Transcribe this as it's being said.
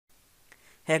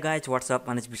Hey guys, what's up?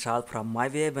 My name is Vishal from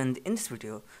MyWeb, and in this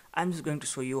video I'm just going to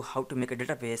show you how to make a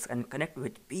database and connect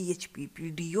with PHP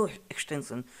PDO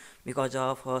extension because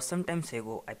of some time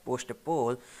ago I posted a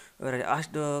poll where I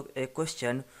asked a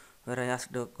question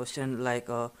like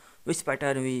which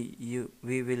pattern we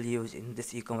will use in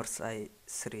this e-commerce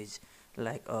series,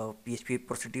 like a PHP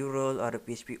procedural or a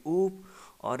PHP OOP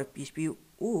or a PHP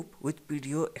OOP with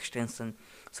PDO extension.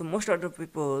 So most of the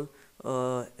people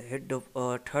hit the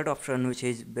third option, which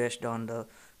is based on the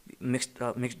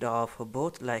mixed of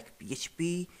both, like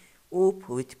PHP OOP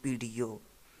with PDO.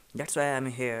 That's why I'm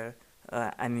here.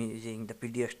 I'm using the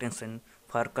PDO extension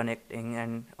for connecting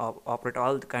and operate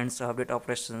all the kinds of data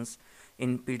operations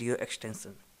in PDO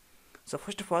extension. So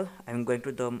first of all, I'm going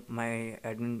to the my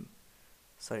admin,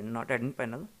 sorry, not admin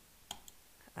panel.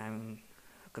 I'm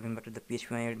coming back to the PHP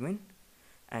my admin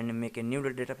and make a new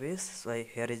database. So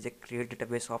here is the create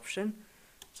database option.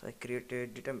 So I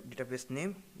created database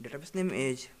name. Database name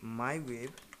is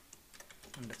myweb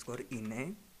underscore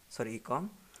ename, sorry, ecom,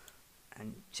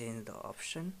 and change the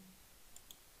option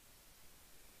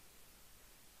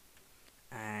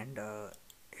and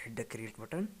hit the create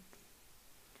button.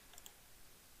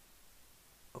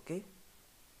 Okay,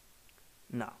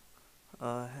 now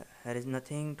here is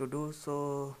nothing to do,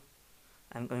 so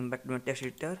I'm coming back to my text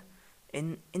editor.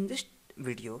 In this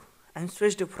video I'm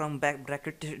switched from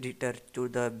bracket text editor to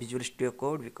the Visual Studio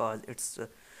Code because it's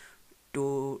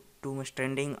too much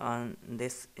trending on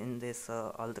this in this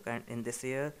all the kind in this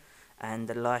year and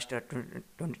the last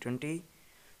 2020.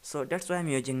 So that's why I'm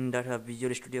using that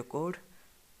Visual Studio Code.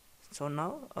 So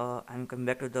now I'm coming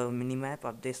back to the minimap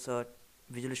of this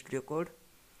Visual Studio Code.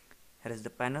 Here is the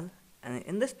panel, and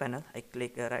in this panel I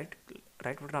click right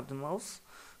button of the mouse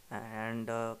and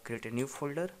create a new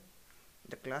folder.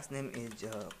 The class name is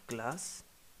class,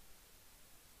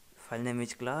 file name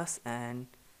is class, and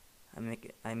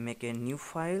I make a new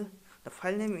file. The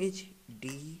file name is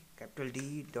D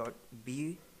dot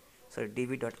B, sorry,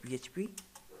 db.php,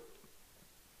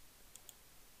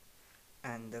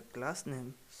 and the class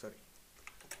name, sorry,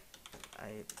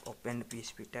 I open the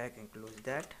PHP tag and close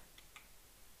that.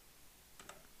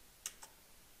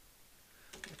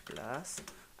 The class,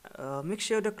 make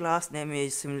sure the class name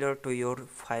is similar to your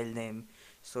file name.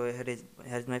 So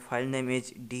here's my file name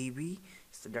is db,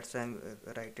 so that's why I'm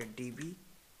write a db,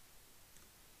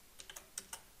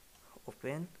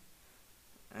 open,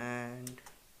 and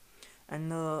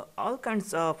all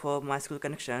kinds of MySQL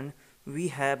connection. We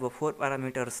have 4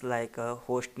 parameters like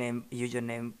host name,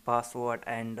 username, password,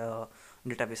 and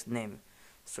database name.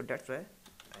 So that's why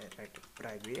I write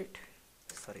private,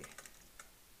 sorry,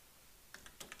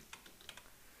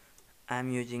 I'm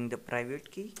using the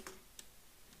private key.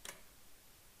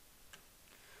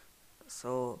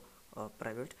 So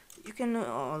private, you can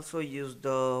also use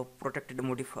the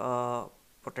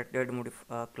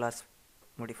class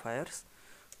modifiers,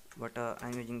 but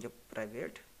I'm using the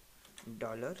private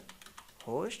dollar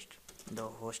host. The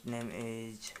host name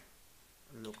is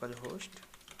localhost,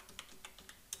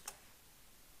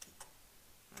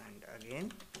 and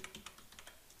again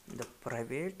the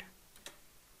private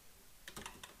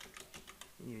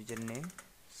username,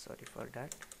 sorry for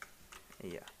that,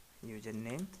 yeah,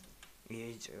 username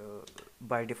is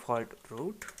by default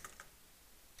root,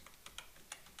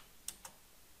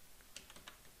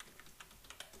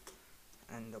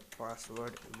 and the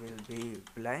password will be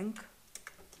blank.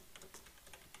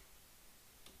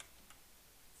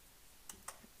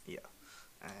 Yeah,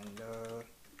 and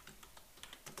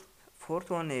fourth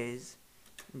one is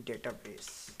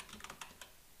database,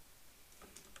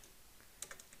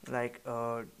 like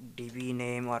db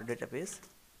name or database.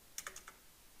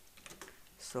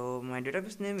 So my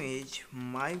database name is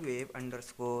myweb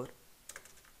underscore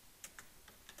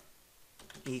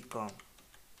ecom.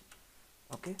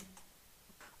 Okay,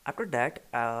 after that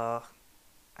I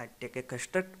take a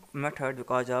construct method,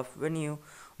 because of when you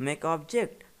make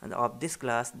object of this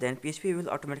class, then PHP will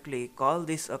automatically call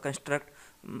this construct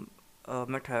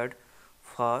method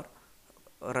for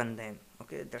run them.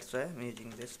 Okay, that's why I'm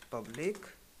using this public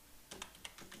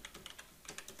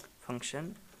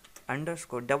function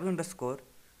underscore double underscore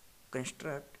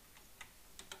construct,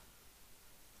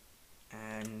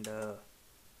 and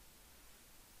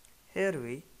here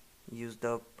we use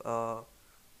the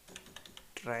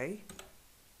try,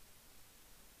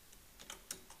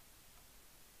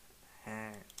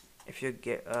 and if you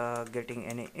get getting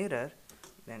any error,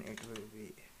 then it will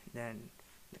be, then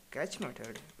the catch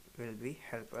method will be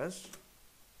help us.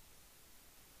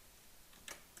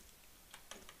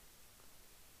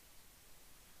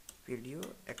 Video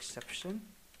exception,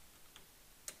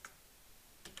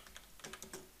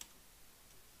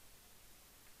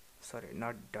 sorry,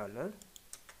 not dollar,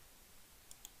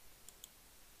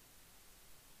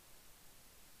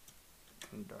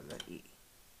 $E.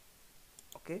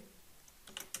 Okay,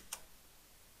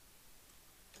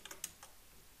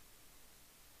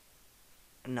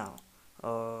 now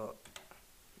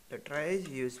the try is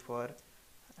used for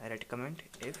I write comment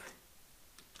if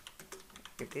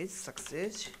it is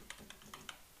success,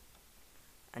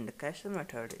 and the cancel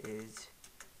method is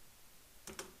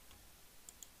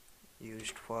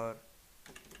used for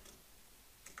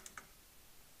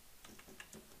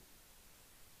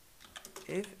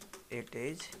if it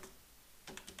is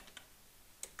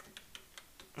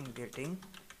getting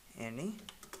any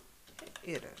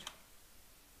error.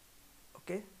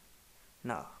 Okay,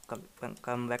 now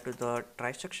come back to the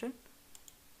try section.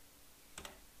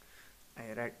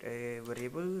 I write a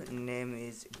variable name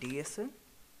is dsn.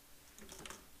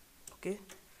 Okay,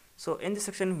 so in this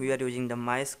section we are using the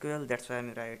MySQL, that's why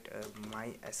I write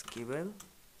MySQL.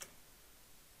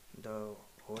 The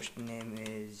host name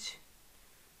is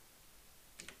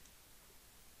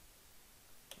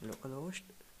localhost.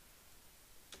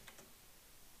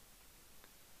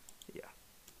 Yeah,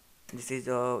 this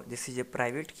is a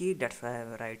private key, that's why I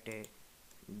write a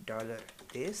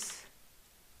 $this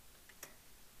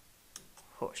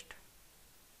host.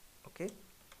 Okay,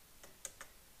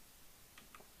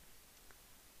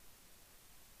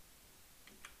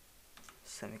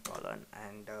 semicolon,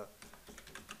 and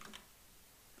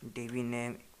db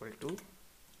name equal to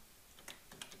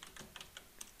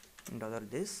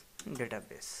 $this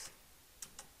database.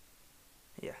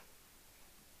 Yeah,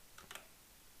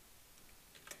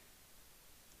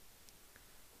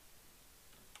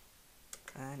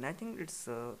 and I think it's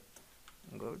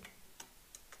good.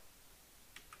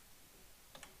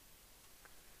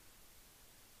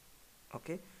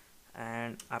 Okay,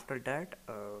 and after that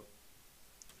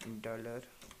dollar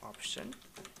option.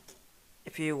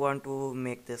 If you want to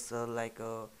make this like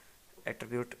a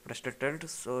attribute restricted,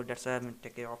 so that's why I'm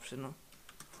take a option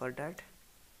for that,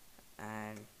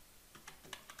 and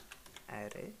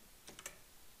array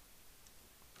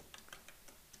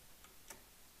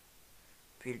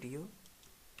PDO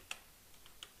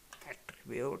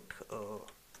attribute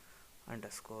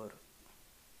underscore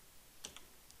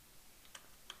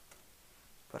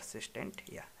persistent.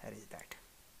 Yeah, here is that.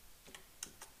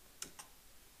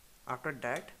 After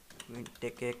that we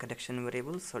take a connection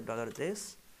variable, so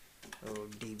 $this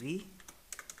db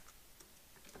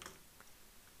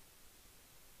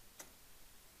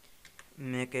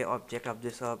make a object of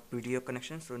this PDO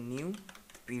connection, so new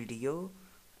PDO,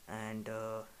 and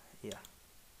yeah,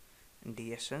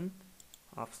 dsn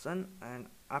option, and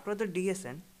after the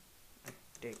dsn I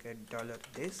take a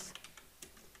 $this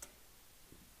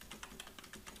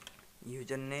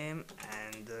username,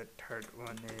 and the third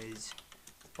one is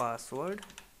password.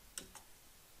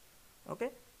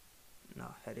 Okay,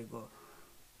 now here you go.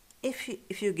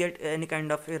 If you get any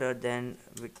kind of error, then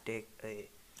we take a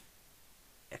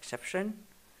exception,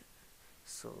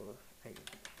 so I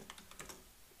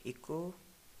echo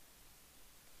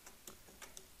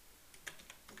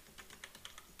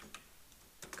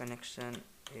connection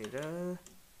error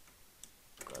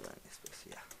colon space.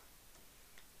 Yeah,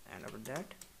 and after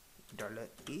that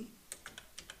 $E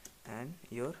and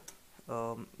your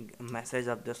message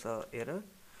of this error,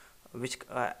 which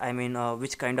I mean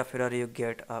which kind of error you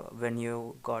get when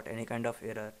you got any kind of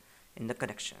error in the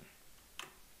connection.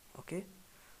 Okay,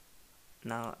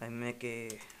 now I make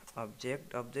a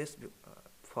object of this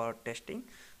for testing,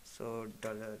 so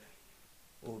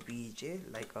 $obj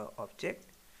like a object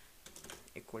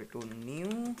equal to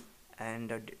new, and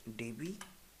db,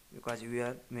 because we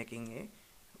are making a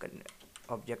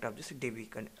object of this db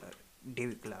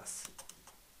class.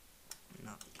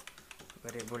 Now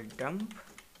variable dump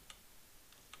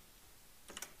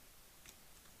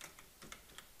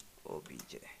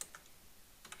obj.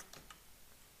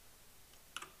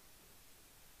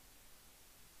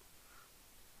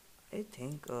 I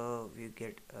think we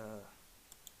get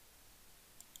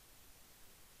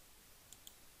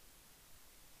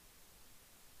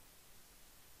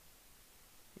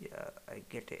yeah, I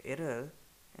get a error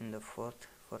in the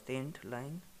 14th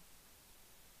line.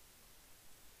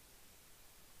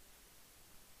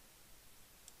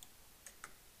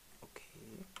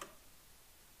 Okay,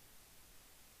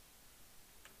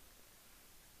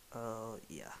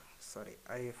 yeah, sorry,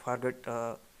 I forgot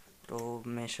to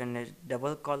mention a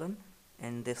double colon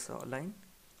in this line.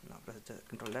 Now press the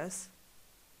Ctrl S.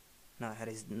 Now here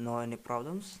is no any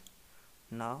problems.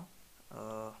 Now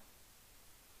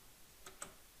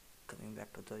coming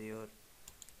back to the your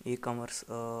e-commerce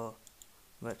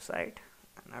website,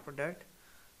 and after that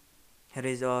here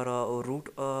is our root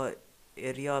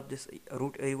area of this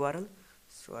root URL.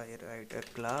 So I write a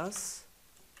class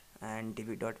and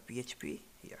db.php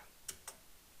here.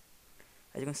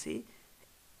 As you can see,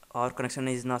 our connection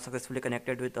is now successfully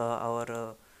connected with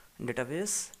our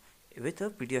database with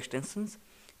PDO extensions.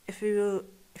 If you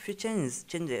changes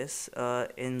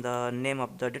in the name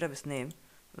of the database name,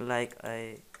 like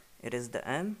I erase the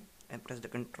M and press the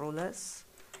Control S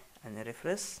and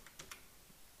refresh,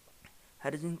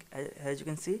 as you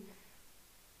can see,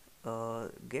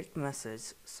 get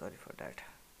message. Sorry for that.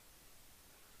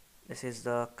 This is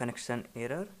the connection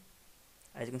error.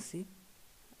 As you can see,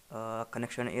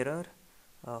 connection error,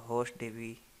 host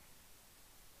db.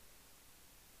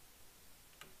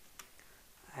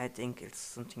 I think it's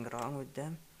something wrong with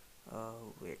them.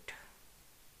 Wait.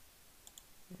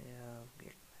 Yeah,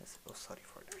 get message. Oh, sorry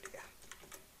for that. Yeah,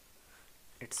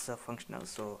 it's functional.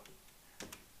 So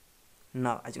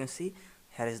now, as you can see,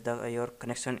 here is the your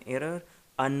connection error.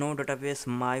 Unknown database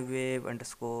mywave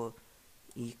underscore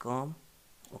ecom.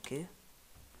 Okay,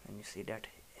 and you see that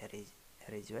here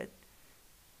is what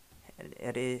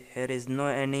here is no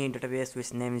any database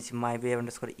which name is mywave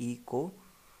underscore eco.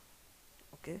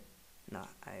 Okay, now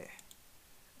I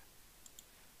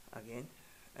again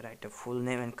write the full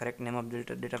name and correct name of the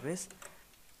database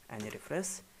and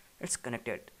refresh. It's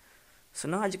connected. So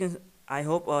now, as you can, I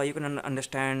hope you can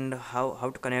understand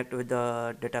how to connect with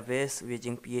the database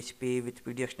using PHP with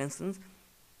PDO extensions.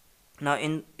 Now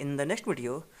in the next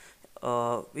video,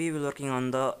 we will working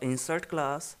on the insert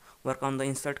class,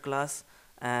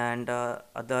 and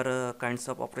other kinds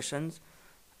of operations.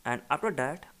 And after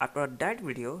that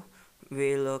video,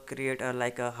 we'll create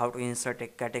like how to insert a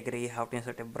category, how to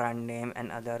insert a brand name,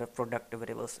 and other product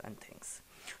variables and things.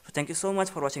 So thank you so much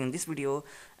for watching this video,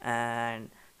 and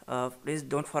please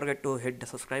don't forget to hit the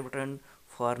subscribe button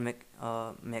for make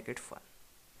it fun.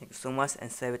 Thank you so much,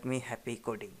 and say with me, happy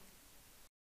coding.